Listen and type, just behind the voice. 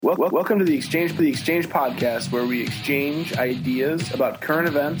Welcome to the Exchange podcast, where we exchange ideas about current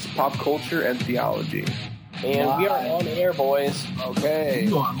events, pop culture, and theology. And we are on air, boys. Okay.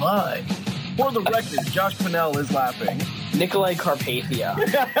 You are live. For the record, Josh Pinnell is laughing. Nikolai Carpathia.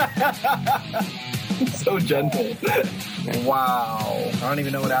 So gentle. Wow. I don't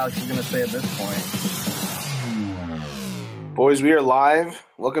even know what Alex is going to say at this point. Boys, we are live.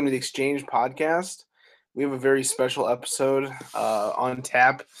 Welcome to the Exchange podcast. We have a very special episode on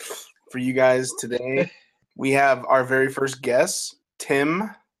tap for you guys today. We have our very first guest, Tim.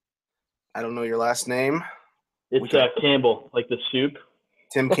 I don't know your last name. It's Campbell, like the soup.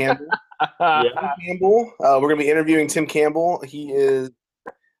 Tim Campbell. Yeah. Tim Campbell. We're going to be interviewing Tim Campbell. He is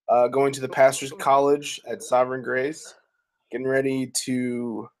going to the Pastor's College at Sovereign Grace, getting ready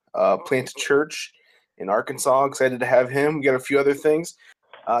to plant a church in Arkansas. Excited to have him. We got a few other things.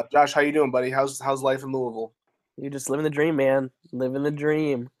 Josh, how you doing, buddy? How's life in Louisville? You're just living the dream, man. Living the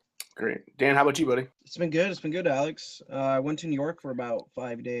dream. Great. Dan, how about you, buddy? It's been good, Alex. I went to New York for about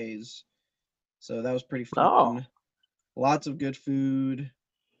 5 days, so that was pretty fun. Oh. Lots of good food.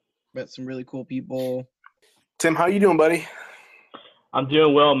 Met some really cool people. Tim, how you doing, buddy? I'm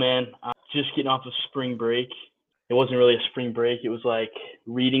doing well, man. I'm just getting off of spring break. It wasn't really a spring break. It was like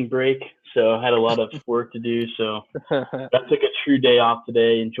reading break. So I had a lot of work to do. So I took a true day off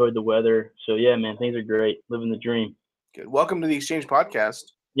today, enjoyed the weather. So, yeah, man, things are great. Living the dream. Good. Welcome to the Exchange podcast.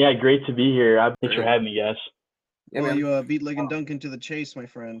 Yeah, great to be here. Thanks for having me, guys. Yeah, Well, man. you beat Lig and Duncan to the chase, my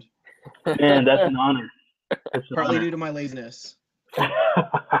friend. Man, that's an honor. That's an Partly honor. due to my laziness.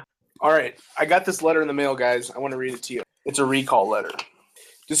 All right. I got this letter in the mail, guys. I want to read it to you. It's a recall letter.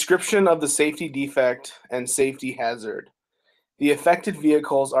 Description of the safety defect and safety hazard. The affected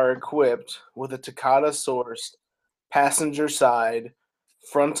vehicles are equipped with a Takata-sourced passenger side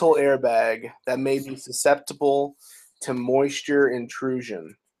frontal airbag that may be susceptible to moisture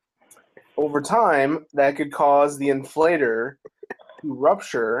intrusion. Over time, that could cause the inflator to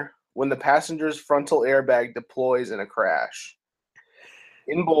rupture when the passenger's frontal airbag deploys in a crash.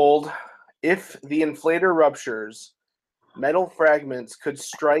 In bold, if the inflator ruptures, metal fragments could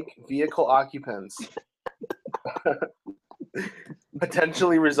strike vehicle occupants,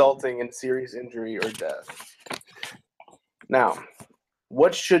 potentially resulting in serious injury or death. Now,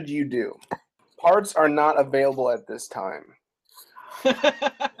 what should you do? Parts are not available at this time.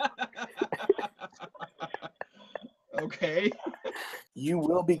 Okay. You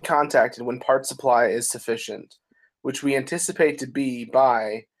will be contacted when part supply is sufficient, which we anticipate to be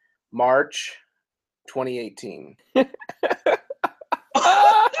by March 2018. So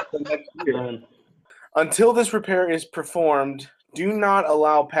next year. Until this repair is performed, do not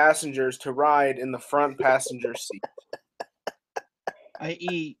allow passengers to ride in the front passenger seat.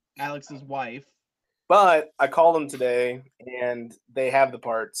 i.e. Alex's wife. But I called them today, and they have the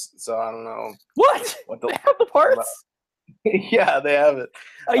parts, so I don't know. What? What They have the parts? Yeah, they have it.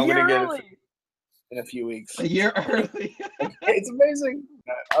 A I'm year gonna get it early. in a few weeks. A year early. It's amazing.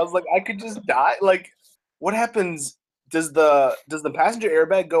 I was like, I could just die. Like, what happens? Does the passenger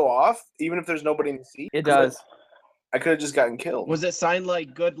airbag go off even if there's nobody in the seat? It does. I could have just gotten killed. Was it signed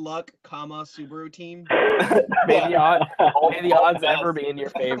like good luck, comma, Subaru team? May the odds ever be in your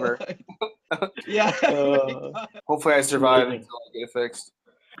favor. Yeah. Hopefully, I survive until I get it fixed.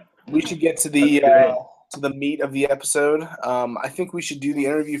 We should get to the meat of the episode. I think we should do the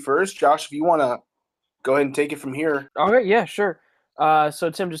interview first. Josh, if you want to go ahead and take it from here. All right, yeah, sure. So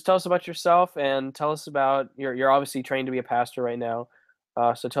Tim, just tell us about yourself and tell us about you're obviously trained to be a pastor right now.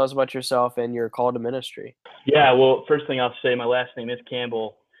 So tell us about yourself and your call to ministry. Yeah, well, first thing I'll say, my last name is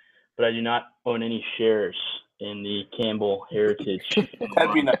Campbell, but I do not own any shares in the Campbell heritage.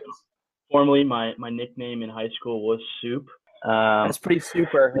 That'd be nice. Formerly, my nickname in high school was Soup. That's pretty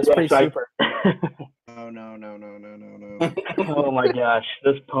super. That's yeah, pretty so super. Oh, no. Oh my gosh,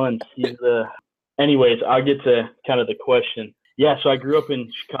 those puns. Anyways, I'll get to kind of the question. Yeah, so I grew up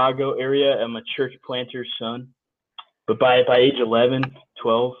in Chicago area. I'm a church planter's son. But by age 11,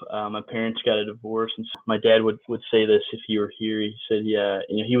 12, my parents got a divorce. And so my dad would say this if he were here. He said, yeah,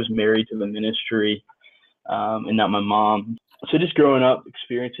 he was married to the ministry and not my mom. So just growing up,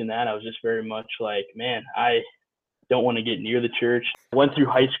 experiencing that, I was just very much like, man, I don't want to get near the church. Went through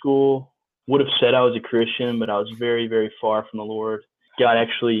high school, would have said I was a Christian, but I was very, very far from the Lord. God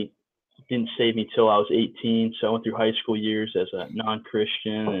actually didn't save me till I was 18. So I went through high school years as a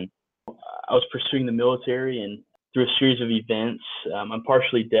non-Christian, and I was pursuing the military, and through a series of events, I'm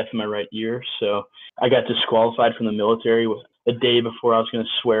partially deaf in my right ear. So I got disqualified from the military a day before I was going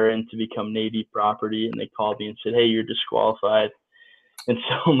to swear in to become Navy property. And they called me and said, hey, you're disqualified. And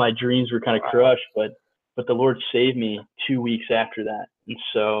so my dreams were kind of crushed, but the Lord saved me 2 weeks after that. And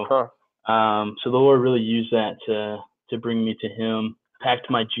so, Huh. so the Lord really used that to bring me to Him. Packed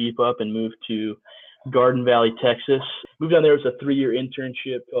my Jeep up and moved to Garden Valley, Texas. Moved down there. It was a 3-year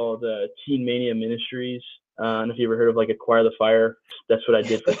internship called Teen Mania Ministries. I don't know if you ever heard of like Acquire the Fire. That's what I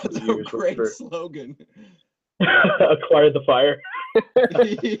did for 3 That's a years. great slogan. Acquire the Fire.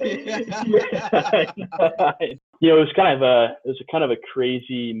 You know, it was kind of a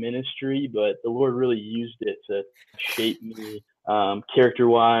crazy ministry, but the Lord really used it to shape me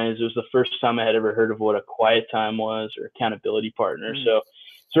character-wise. It was the first time I had ever heard of what a quiet time was or accountability partner. So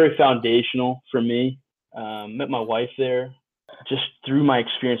it's very foundational for me. Met my wife there. Just through my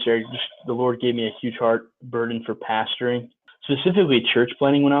experience there, the Lord gave me a huge heart burden for pastoring, specifically church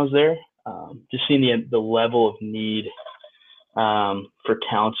planting when I was there. Just seeing the level of need for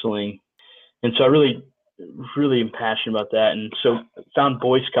counseling. And so I really am passionate about that. And so found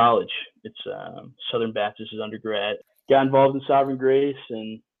Boyce College. It's Southern Baptist undergrad. Got involved in Sovereign Grace,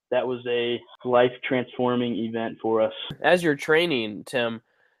 and that was a life-transforming event for us. As you're training, Tim,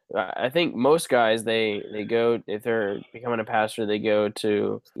 I think most guys, they go, if they're becoming a pastor, they go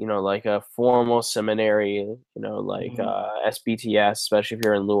to, like a formal seminary, like SBTS, especially if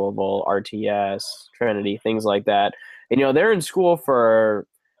you're in Louisville, RTS, Trinity, things like that. And, they're in school for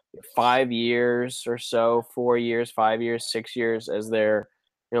 5 years or so, 4 years, 5 years, 6 years as they're,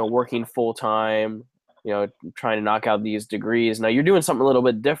 working full time, trying to knock out these degrees. Now you're doing something a little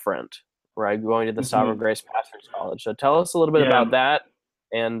bit different, right? Going to the Sovereign Grace Pastors College. So tell us a little bit about that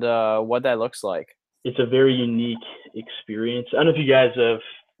and what that looks like. It's a very unique experience. I don't know if you guys have,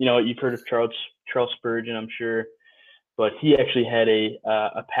 you've heard of Charles Spurgeon, I'm sure, but he actually had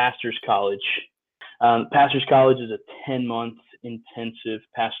a pastor's college. Pastor's college is a 10-month intensive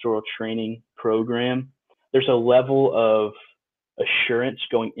pastoral training program. There's a level of assurance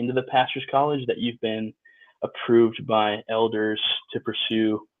going into the pastor's college that you've been approved by elders to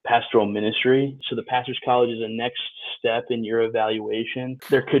pursue pastoral ministry. So the pastor's college is a next step in your evaluation.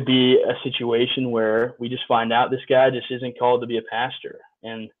 There could be a situation where we just find out this guy just isn't called to be a pastor,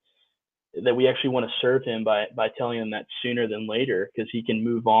 and that we actually want to serve him by telling him that sooner than later, because he can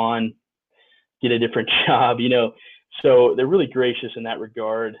move on, get a different job, So they're really gracious in that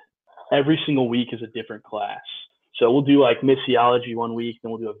regard. Every single week is a different class. So we'll do like missiology one week,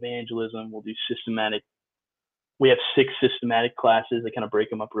 then we'll do evangelism, we'll do systematic. We have 6 systematic classes. They kind of break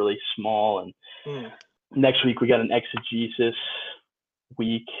them up really small. And next week we got an exegesis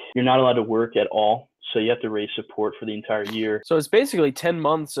week. You're not allowed to work at all, so you have to raise support for the entire year. So it's basically 10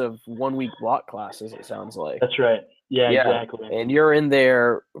 months of 1-week block classes, it sounds like. That's right. Yeah, exactly. And you're in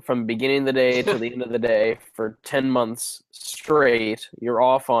there from beginning of the day to the end of the day for 10 months straight. You're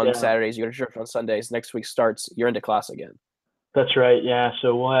off on Saturdays. You go to church on Sundays. Next week starts, you're into class again. That's right. Yeah.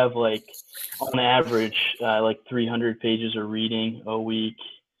 So we'll have on average, 300 pages of reading a week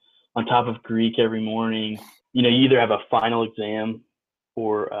on top of Greek every morning. You either have a final exam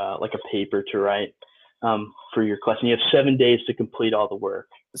or like a paper to write for your class, and you have 7 days to complete all the work.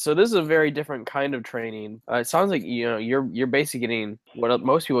 So this is a very different kind of training. It sounds like you're basically getting what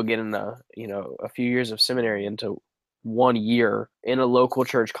most people get in a few years of seminary into 1 year in a local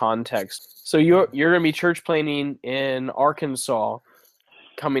church context. So you're going to be church planting in Arkansas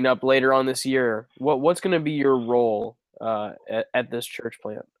coming up later on this year. What's going to be your role at this church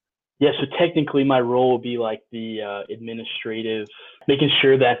plant? Yeah, so technically my role will be like the administrative, making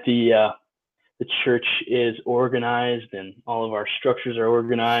sure that the church is organized and all of our structures are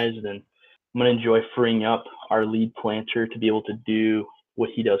organized, and I'm going to enjoy freeing up our lead planter to be able to do what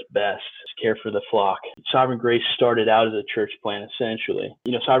he does best, care for the flock. Sovereign Grace started out as a church plant, essentially.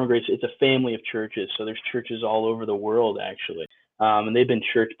 Sovereign Grace, it's a family of churches, so there's churches all over the world, actually. And they've been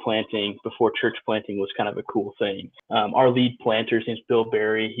church planting before church planting was kind of a cool thing. Our lead planter, his name's Bill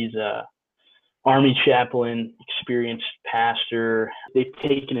Berry. He's a Army chaplain, experienced pastor. They've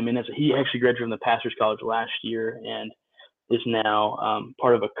taken him in he actually graduated from the pastor's college last year and is now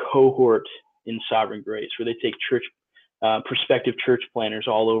part of a cohort in Sovereign Grace, where they take prospective church planters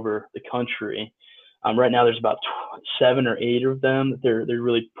all over the country. Right now there's about 7 or 8 of them that they're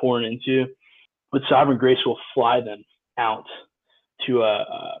really pouring into. But Sovereign Grace will fly them out to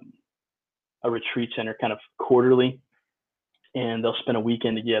a retreat center kind of quarterly, and they'll spend a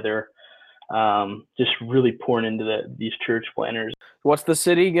weekend together, just really pouring into these church planters. What's the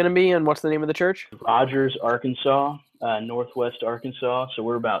city going to be, and what's the name of the church? Rogers, Arkansas, Northwest Arkansas. So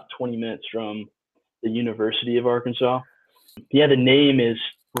we're about 20 minutes from the University of Arkansas. Yeah, the name is,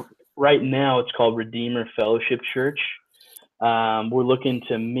 right now it's called Redeemer Fellowship Church. We're looking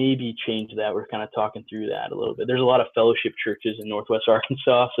to maybe change that. We're kind of talking through that a little bit. There's a lot of fellowship churches in Northwest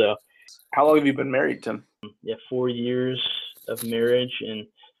Arkansas. So, how long have you been married, Tim? Yeah, 4 years. of marriage, and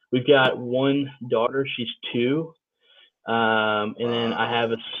we've got one daughter. She's 2, and then I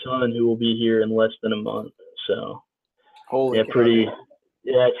have a son who will be here in less than a month. So Holy yeah, cow. pretty.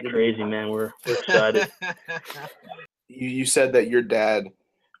 Yeah, it's crazy, man. We're excited. You said that your dad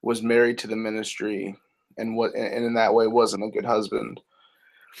was married to the ministry, and in that way wasn't a good husband.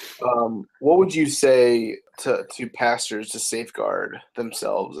 What would you say to pastors to safeguard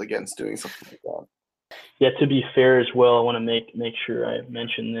themselves against doing something like that? Yeah, to be fair as well, I want to make sure I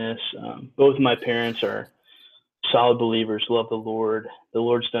mention this. Both my parents are solid believers, love the Lord. The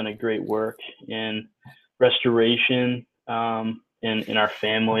Lord's done a great work in restoration in our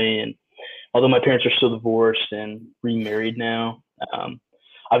family. And although my parents are still divorced and remarried now,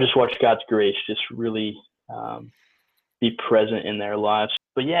 I've just watched God's grace just really be present in their lives.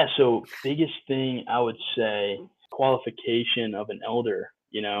 But yeah, so biggest thing I would say, qualification of an elder,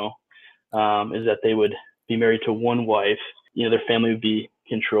 is that they would be married to one wife. Their family would be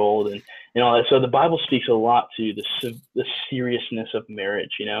controlled and all that. So the Bible speaks a lot to the seriousness of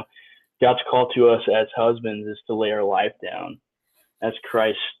marriage. God's call to us as husbands is to lay our life down as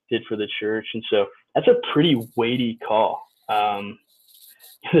Christ did for the church. And so that's a pretty weighty call. The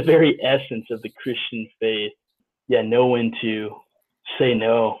very essence of the Christian faith. Yeah, know when to say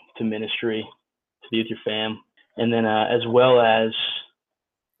no to ministry, to be with your fam. And then as well as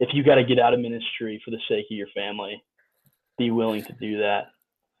if you got to get out of ministry for the sake of your family, be willing to do that.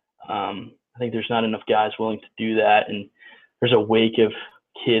 I think there's not enough guys willing to do that. And there's a wake of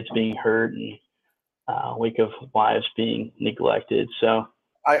kids being hurt and wake of wives being neglected. So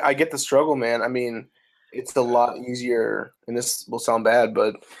I get the struggle, man. I mean, it's a lot easier, and this will sound bad,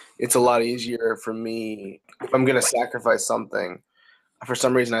 but it's a lot easier for me if I'm going to sacrifice something. For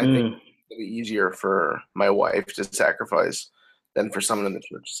some reason, I think it'd be easier for my wife to sacrifice than for someone in the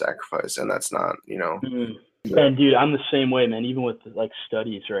church to sacrifice, and that's not, And dude, I'm the same way, man. Even with like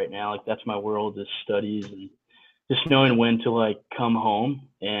studies right now, like that's my world is studies and just knowing when to like come home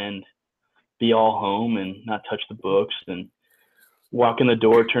and be all home and not touch the books and walk in the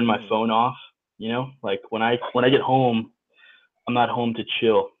door, turn my phone off. Like when I get home, I'm not home to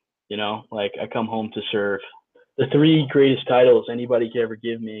chill. Like I come home to serve. The 3 greatest titles anybody could ever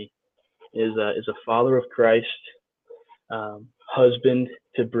give me is a father of Christ, husband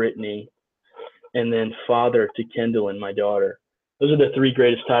to Brittany, and then father to Kendall and my daughter. Those are the 3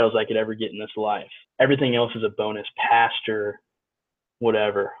 greatest titles I could ever get in this life. Everything else is a bonus. Pastor,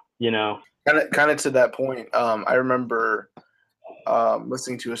 whatever. Kind of to that point. I remember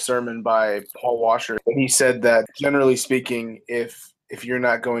listening to a sermon by Paul Washer. He said that generally speaking, if you're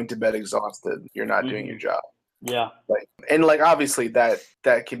not going to bed exhausted, you're not doing your job. Yeah. And obviously that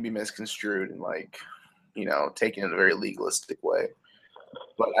can be misconstrued and taken in a very legalistic way.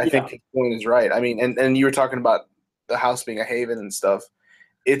 But I think the point is right. I mean, and you were talking about the house being a haven and stuff.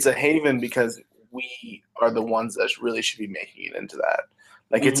 It's a haven because we are the ones that really should be making it into that.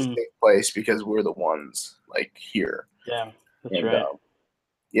 It's a safe place because we're the ones here. Yeah, that's right.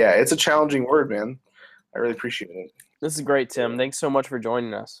 Yeah, it's a challenging word, man. I really appreciate it. This is great, Tim. Thanks so much for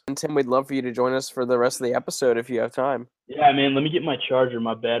joining us. And Tim, we'd love for you to join us for the rest of the episode if you have time. Yeah, man. Let me get my charger.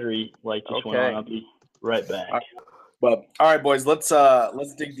 My battery light just went on. I'll be right back. All right, boys. Let's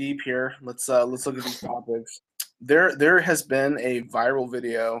dig deep here. Let's look at these topics. There has been a viral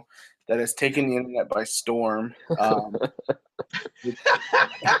video that has taken the internet by storm.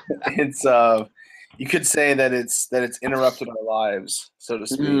 It's you could say that it's interrupted our lives, so to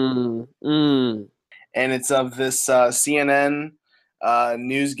speak. And it's of this CNN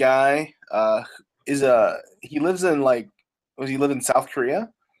news guy. He lives in South Korea,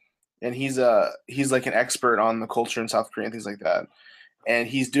 and he's like an expert on the culture in South Korea and things like that. And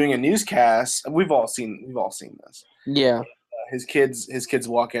he's doing a newscast. We've all seen this. Yeah. His kids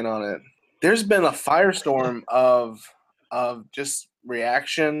walk in on it. There's been a firestorm of just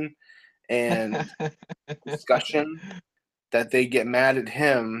reaction and discussion that they get mad at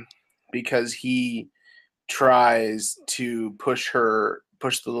him because he tries to push the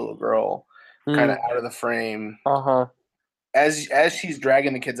little girl kind of out of the frame. As she's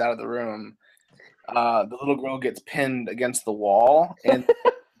dragging the kids out of the room, the little girl gets pinned against the wall and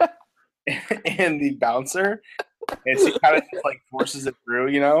the bouncer, and she kind of just forces it through,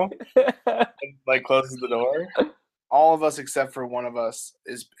 and closes the door. All of us except for one of us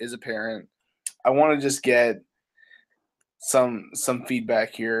is a parent. I want to just get some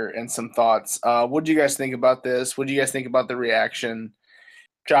feedback here and some thoughts. What do you guys think about this? What do you guys think about the reaction?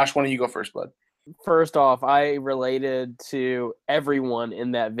 Josh, why don't you go first, bud? First off, I related to everyone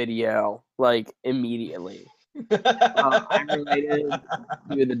in that video, immediately. I related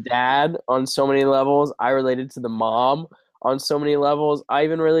to the dad on so many levels. I related to the mom on so many levels. I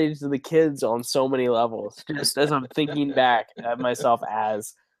even related to the kids on so many levels, just as I'm thinking back at myself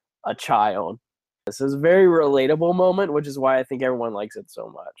as a child. This is a very relatable moment, which is why I think everyone likes it so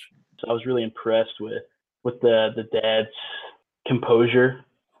much. So I was really impressed with the dad's composure.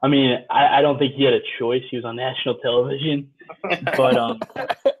 I mean, I don't think he had a choice. He was on national television, but I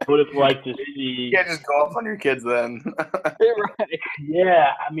would have liked to see. You can't just go off on your kids then. Right.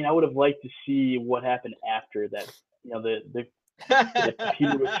 Yeah, I mean, I would have liked to see what happened after that. You know, the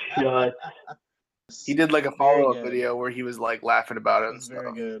computer was shut. He did like a Very follow-up good. video where he was like laughing about it and That's stuff.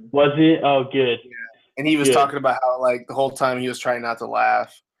 very good. Was he? Oh, good. And he was Good. talking about how like the whole time he was trying not to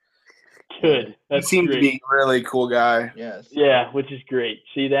laugh. Good. That's he seemed great. to be a really cool guy. Yes. Yeah, which is great.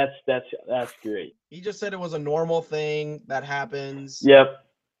 See, that's great. He just said it was a normal thing that happens. Yep.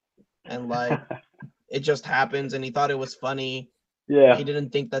 And like it just happens, and he thought it was funny. Yeah. He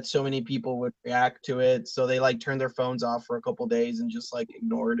didn't think that so many people would react to it, so they like turned their phones off for a couple days and just like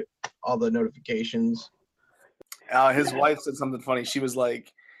ignored all the notifications. His wife said something funny. She was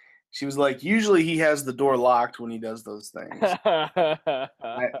like, usually he has the door locked when he does those things. I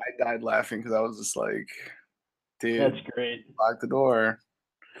died laughing because I was just like, dude, That's great. lock the door.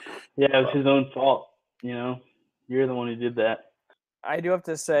 Yeah, it was his own fault. You know, you're the one who did that. I do have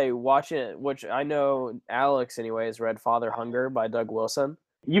to say, watching it, which I know Alex, anyways, read Father Hunger by Doug Wilson.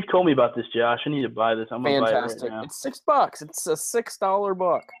 You've told me about this, Josh. I need to buy this. I'm gonna Fantastic. buy it right now. It's $6. It's a $6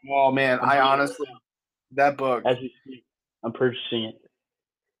 book. Oh man, I honestly, that book. As we speak, I'm purchasing it.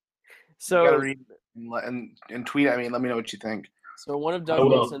 You gotta So, read and tweet at me and let me know what you think. so one of I Doug will.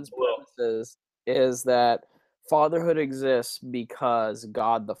 Wilson's premises is that fatherhood exists because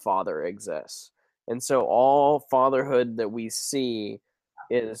God the Father exists. And so all fatherhood that we see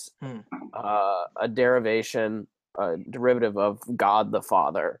is a derivative of God the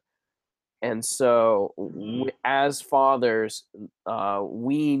Father. And so as fathers,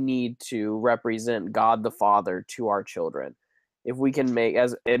 we need to represent God the Father to our children. If we can me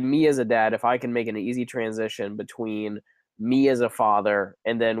as a dad, if I can make an easy transition between me as a father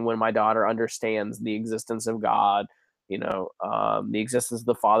and then when my daughter understands the existence of God, the existence of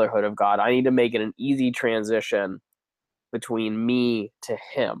the fatherhood of God, I need to make it an easy transition between me to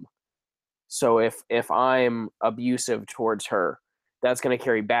him. So if I'm abusive towards her, that's going to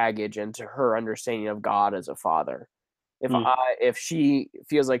carry baggage into her understanding of God as a father. If she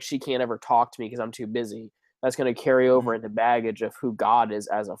feels like she can't ever talk to me because I'm too busy, that's going to carry over into baggage of who God is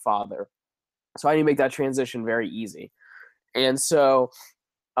as a father. So I need to make that transition very easy. And so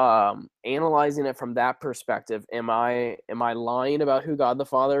analyzing it from that perspective, am I lying about who God the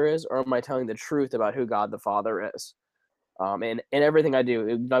Father is, or am I telling the truth about who God the Father is? And everything I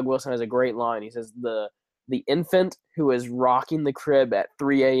do, Doug Wilson has a great line. He says the infant who is rocking the crib at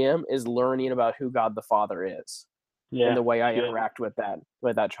 3 a.m. is learning about who God the Father is, and the way I interact with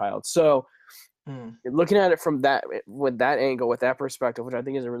that child. So looking at it from that angle, with that perspective, which I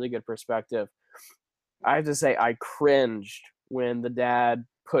think is a really good perspective, I have to say I cringed when the dad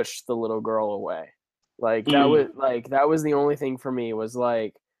pushed the little girl away. That was the only thing for me, was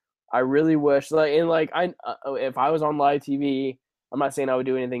like, I really wish if I was on live TV, I'm not saying I would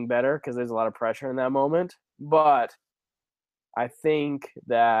do anything better because there's a lot of pressure in that moment, but I think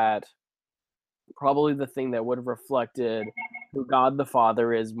that probably the thing that would have reflected who God the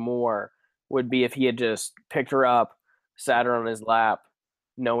Father is more would be if he had just picked her up, sat her on his lap,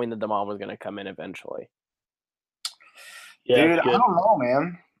 knowing that the mom was going to come in eventually. Yeah, dude, I don't know,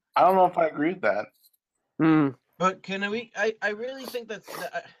 man. I don't know if I agree with that. But I really think that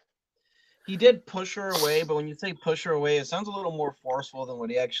he did push her away, but when you say push her away, it sounds a little more forceful than what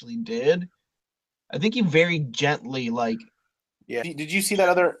he actually did. I think he very gently, Yeah. Did you see that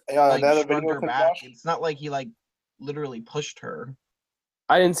other shrugged video her with him, back. Josh? It's not like he literally pushed her.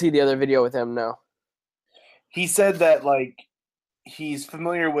 I didn't see the other video with him, no. He said that he's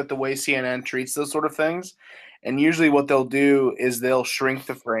familiar with the way CNN treats those sort of things, and usually what they'll do is they'll shrink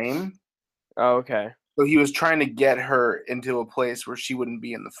the frame. Oh, okay. So he was trying to get her into a place where she wouldn't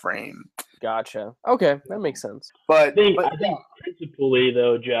be in the frame. Gotcha. Okay, that makes sense. I think principally,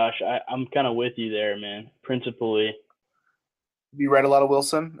 though, Josh, I'm kind of with you there, man. Principally. Have you read a lot of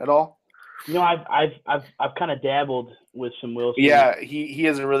Wilson at all? I've kind of dabbled with some Wilson. Yeah, he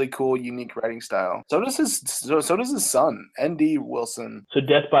has a really cool, unique writing style. So does his son, N.D. Wilson. So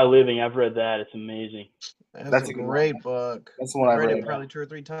Death by Living, I've read that. It's amazing. That's a great book. That's the one I've read read. it probably 2 or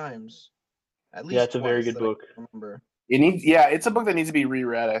 3 times. At least Yeah, it's a very twice good book. I remember. It's a book that needs to be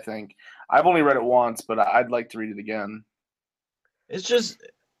reread, I think. I've only read it once, but I'd like to read it again. It's just,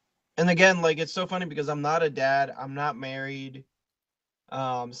 and again, it's so funny because I'm not a dad. I'm not married.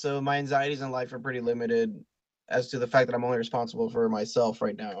 So my anxieties in life are pretty limited. as to the fact that I'm only responsible for myself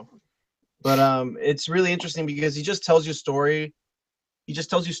right now. But it's really interesting because he just tells you stories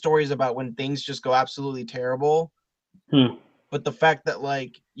about when things just go absolutely terrible. But the fact that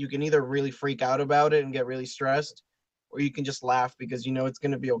like you can either really freak out about it and get really stressed, or you can just laugh because you know it's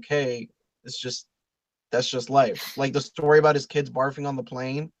gonna be okay. That's just life. Like the story about his kids barfing on the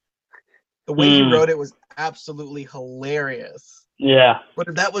plane. The way he wrote it was absolutely hilarious. Yeah. But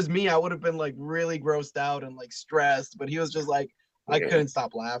if that was me, I would have been like really grossed out and like stressed. But he was just like, I couldn't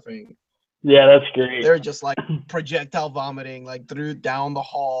stop laughing. Yeah, that's great. They're just like projectile vomiting like down the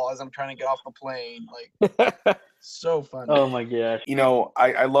hall as I'm trying to get off the plane. Like so funny. Oh my gosh. You know,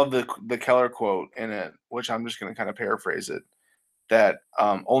 I love the Keller quote in it, which I'm just going to kind of paraphrase it, that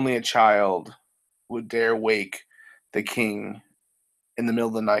only a child would dare wake the king in the middle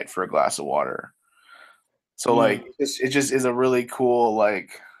of the night for a glass of water. So like it just is a really cool like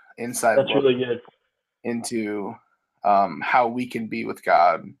inside That's look really good. into how we can be with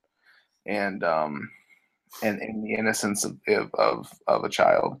God and the innocence of a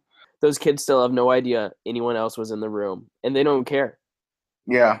child. Those kids still have no idea anyone else was in the room, and they don't care.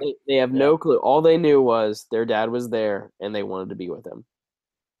 Yeah. They have no clue. All they knew was their dad was there, and they wanted to be with him.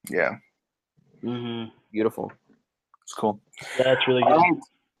 Yeah. Beautiful. It's cool. Yeah, that's really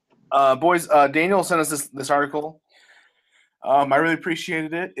good. Boys, Daniel sent us this article. I really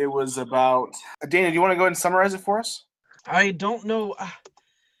appreciated it. It was about Daniel. Do you want to go ahead and summarize it for us? I don't know.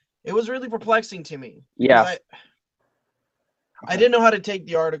 It was really perplexing to me. Yeah. I didn't know how to take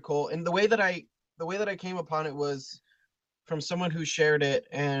the article, and the way that I came upon it was from someone who shared it,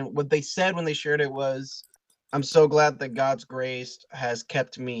 and what they said when they shared it was, "I'm so glad that God's grace has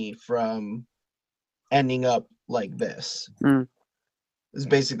kept me from ending up like this." Is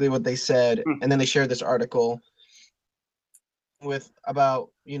basically what they said, and then they shared this article with about,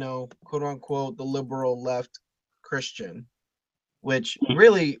 you know, quote unquote the liberal left Christian, which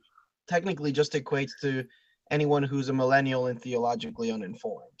really technically just equates to anyone who's a millennial and theologically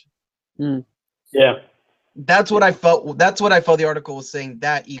uninformed. Yeah. That's what I felt. That's what I felt the article was saying.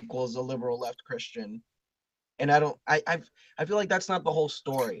 That equals a liberal left Christian, and I feel like that's not the whole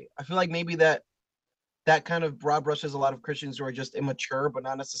story. I feel like maybe that kind of broad brushes a lot of Christians who are just immature, but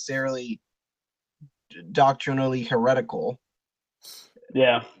not necessarily doctrinally heretical.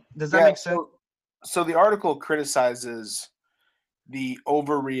 Yeah. Does that make sense? So the article criticizes the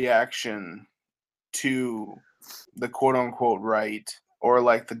overreaction to the quote unquote right, or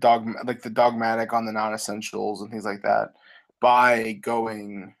like the dogmatic on the non-essentials and things like that, by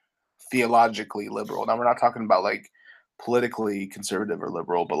going theologically liberal. Now we're not talking about like politically conservative or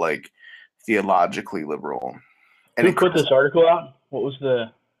liberal, but like theologically liberal. And who put this article out? What was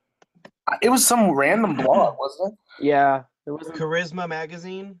it was some random blog, wasn't it? Yeah. It was Charisma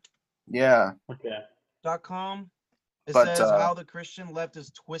Magazine. Yeah. Okay. .com. It But, says how the Christian left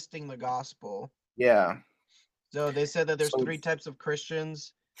is twisting the gospel. Yeah. So they said that there's 3 types of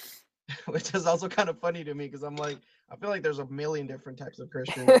Christians, which is also kind of funny to me because I'm like, I feel like there's a million different types of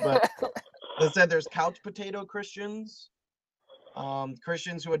Christians. But they said there's couch potato Christians,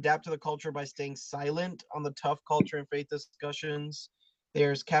 Christians who adapt to the culture by staying silent on the tough culture and faith discussions.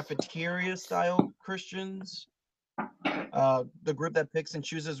 There's cafeteria style Christians, the group that picks and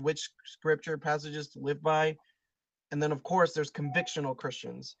chooses which scripture passages to live by. And then, of course, there's convictional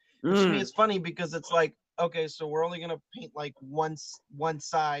Christians, which to me is funny because it's like, okay, so we're only going to paint like one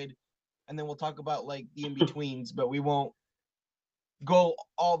side, and then we'll talk about like the in-betweens, but we won't go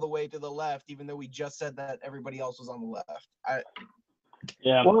all the way to the left, even though we just said that everybody else was on the left.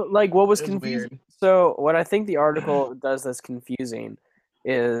 Well, like what was It was confusing? weird. So what I think the article does that's confusing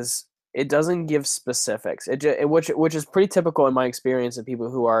is it doesn't give specifics, which is pretty typical in my experience of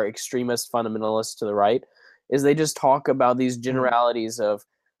people who are extremist fundamentalists to the right, is they just talk about these generalities of,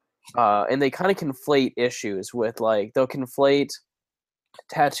 and they kind of conflate issues with like they'll conflate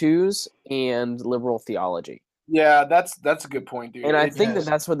tattoos and liberal theology. Yeah, that's a good point, dude. And I think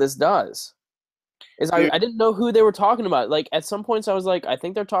that's what this does. I didn't know who they were talking about. Like at some points I was like, I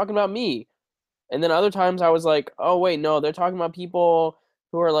think they're talking about me. And then other times I was like, oh wait, no, they're talking about people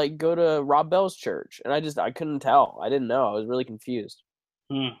who are like go to Rob Bell's church. And I couldn't tell. I didn't know. I was really confused.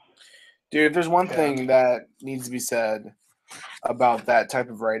 Dude, if there's one thing that needs to be said about that type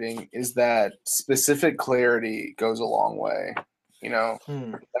of writing is that specific clarity goes a long way. You know,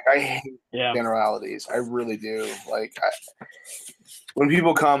 like I hate generalities. I really do. Like when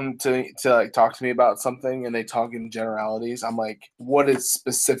people come to like talk to me about something and they talk in generalities, I'm like, what is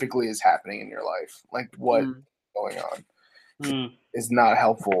specifically is happening in your life? Like what is going on? It's not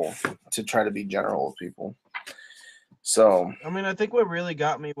helpful to try to be general with people. So I mean, I think what really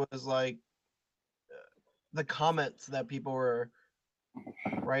got me was like the comments that people were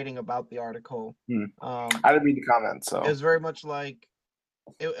writing about the article. I didn't read the comments, so It was very much like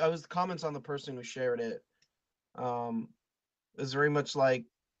it was the comments on the person who shared it. It was very much like,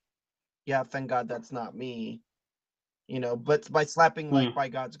 yeah, thank God that's not me, but by slapping like by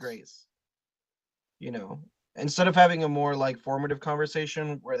God's grace, instead of having a more like formative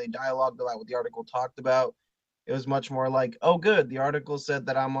conversation where they dialogued about what the article talked about, it was much more like, oh, good, the article said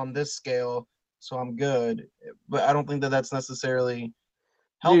that I'm on this scale, so I'm good. But I don't think that that's necessarily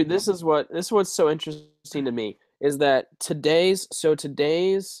helpful. Dude, this is what's so interesting to me is that today's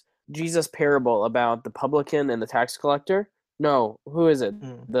Jesus parable about the publican and the tax collector. No, who is it?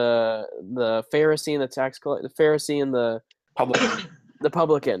 The Pharisee and the tax collector. The Pharisee and the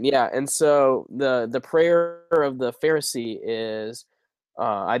publican. Yeah, and so the prayer of the Pharisee is,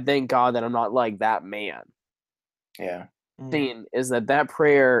 I thank God that I'm not like that man. Yeah. Thing is that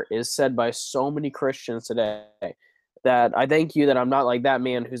prayer is said by so many Christians today, that I thank you that I'm not like that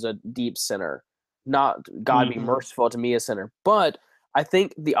man who's a deep sinner. Not God be merciful to me, a sinner. But I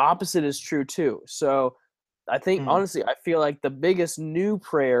think the opposite is true too. So I think honestly, I feel like the biggest new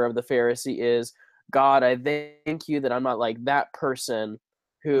prayer of the Pharisee is, God, I thank you that I'm not like that person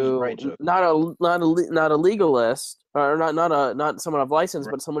who not a legalist, or not someone of license,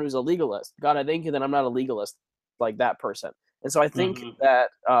 but someone who's a legalist. God, I thank you that I'm not a legalist like that person. And so I think that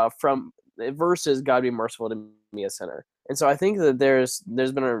from versus God be merciful to me, a sinner. And so I think that there's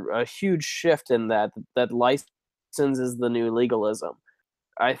been a huge shift in that license is the new legalism.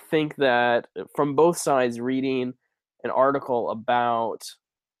 I think that from both sides, reading an article about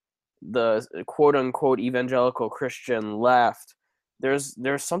the quote unquote evangelical Christian left, there's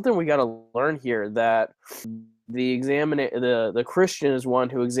something we got to learn here, that the Christian is one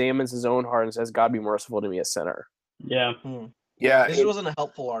who examines his own heart and says, God be merciful to me, a sinner. Yeah. Yeah. This wasn't a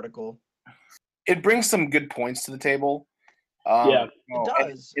helpful article. It brings some good points to the table. It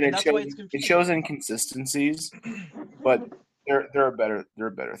does. And that's why it's confusing. It shows inconsistencies, but there are better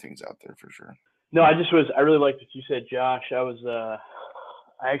things out there for sure. No, I really liked what you said, Josh. I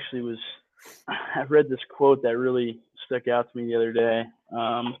read this quote that really stuck out to me the other day.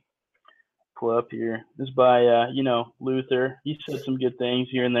 Pull up here. This is by Luther. He said some good things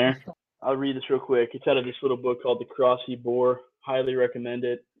here and there. I'll read this real quick. It's out of this little book called The Cross He Bore. Highly recommend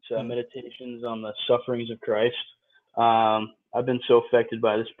it. It's Meditations on the Sufferings of Christ. I've been so affected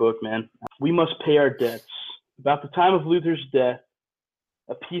by this book, man. We must pay our debts. About the time of Luther's death,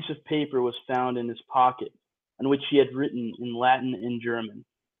 a piece of paper was found in his pocket on which he had written in Latin and German.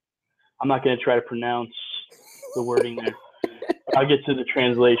 I'm not going to try to pronounce the wording there. I'll get to the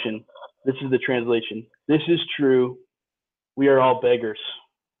translation. This is the translation. This is true. We are all beggars.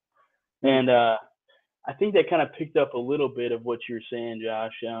 And I think that kind of picked up a little bit of what you were saying,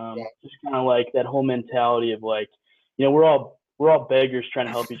 Josh. Just kind of like that whole mentality of like, we're all beggars trying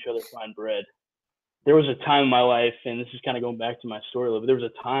to help each other find bread. There was a time in my life, and this is kind of going back to my story a little bit, there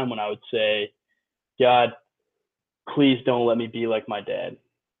was a time when I would say, God, please don't let me be like my dad,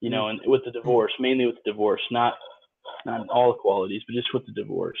 and with the divorce, mainly with the divorce, not all the qualities, but just with the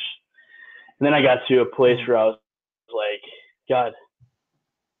divorce. And then I got to a place where I was like, God,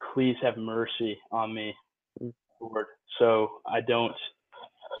 please have mercy on me, Lord. So I don't,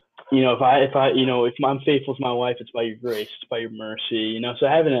 if I'm faithful to my wife, it's by your grace, it's by your mercy, so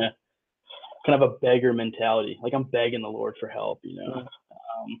having a kind of a beggar mentality, like I'm begging the Lord for help,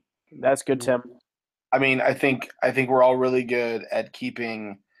 That's good, Tim. I mean, I think we're all really good at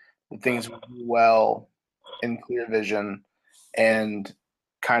keeping the things we do well in clear vision and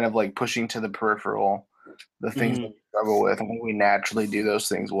kind of like pushing to the peripheral the things that we struggle with. I think we naturally do those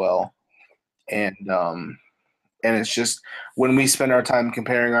things well. And it's just when we spend our time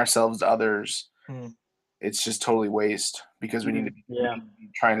comparing ourselves to others, it's just totally waste, because we need to be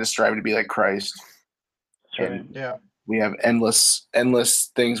trying to strive to be like Christ. That's and right. we have endless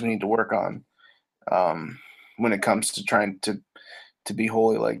things we need to work on when it comes to trying to be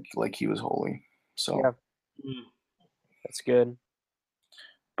holy like he was holy. So that's good.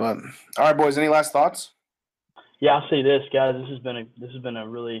 But all right, boys, any last thoughts? Yeah, I'll say this, guys. This has been a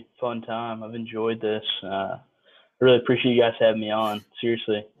really fun time. I've enjoyed this. I really appreciate you guys having me on.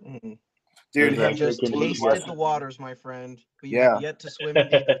 Seriously. Dude, you just tasted the waters, my friend. But you have yet to swim in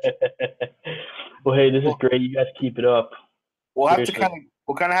deeper. Well, hey, this is great. You guys keep it up. We'll have to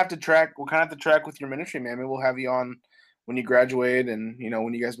track with your ministry, man. Maybe we'll have you on when you graduate and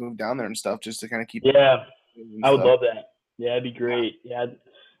when you guys move down there and stuff, just to kind of keep. Yeah, I would love that. Yeah, it'd be great. Yeah, I'd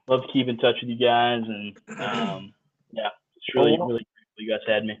love to keep in touch with you guys, and it's really great that you guys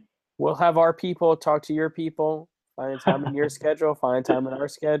had me. We'll have our people talk to your people. Find time in your schedule. Find time in our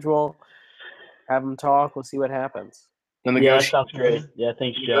schedule. have them talk. We'll see what happens. The Yeah, that sounds great. Yeah,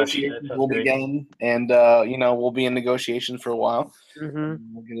 thanks, Josh. That negotiations sounds will great. begin, and we'll be in negotiations for a while. Mm-hmm.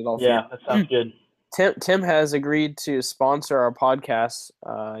 We'll get it all Yeah, figured. that sounds good. Tim has agreed to sponsor our podcast,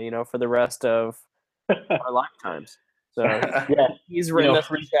 for the rest of our lifetimes. So Yeah, he's written us a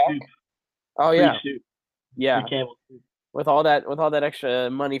free check. soup. Oh Free yeah, soup. yeah. Free Campbell soup. With all that extra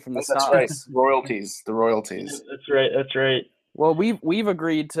money from the That's stocks. right. Royalties. The royalties. That's right. Well, we've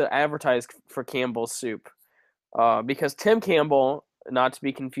agreed to advertise for Campbell's soup, because Tim Campbell, not to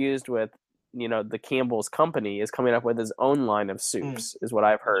be confused with, the Campbell's company, is coming up with his own line of soups, is what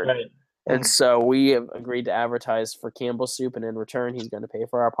I've heard. That's right. And so we have agreed to advertise for Campbell's soup, and in return, he's going to pay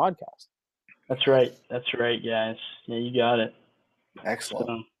for our podcast. That's right. That's right, guys. Yeah, you got it. Excellent.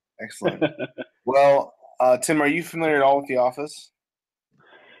 So. Excellent. Well, Tim, are you familiar at all with The Office?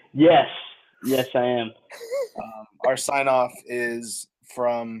 Yes, I am. Our sign off is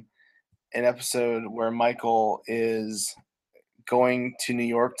from an episode where Michael is going to New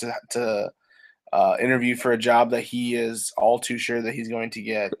York to interview for a job that he is all too sure that he's going to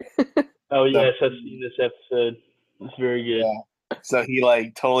get. Oh yes, I've seen this episode. It's very good. Yeah. So he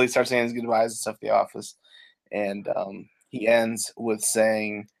totally starts saying his goodbyes and stuff at The Office, and he ends with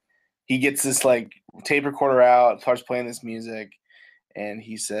saying he gets this tape recorder out, starts playing this music, and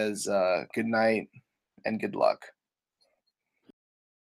he says, "Good night and good luck."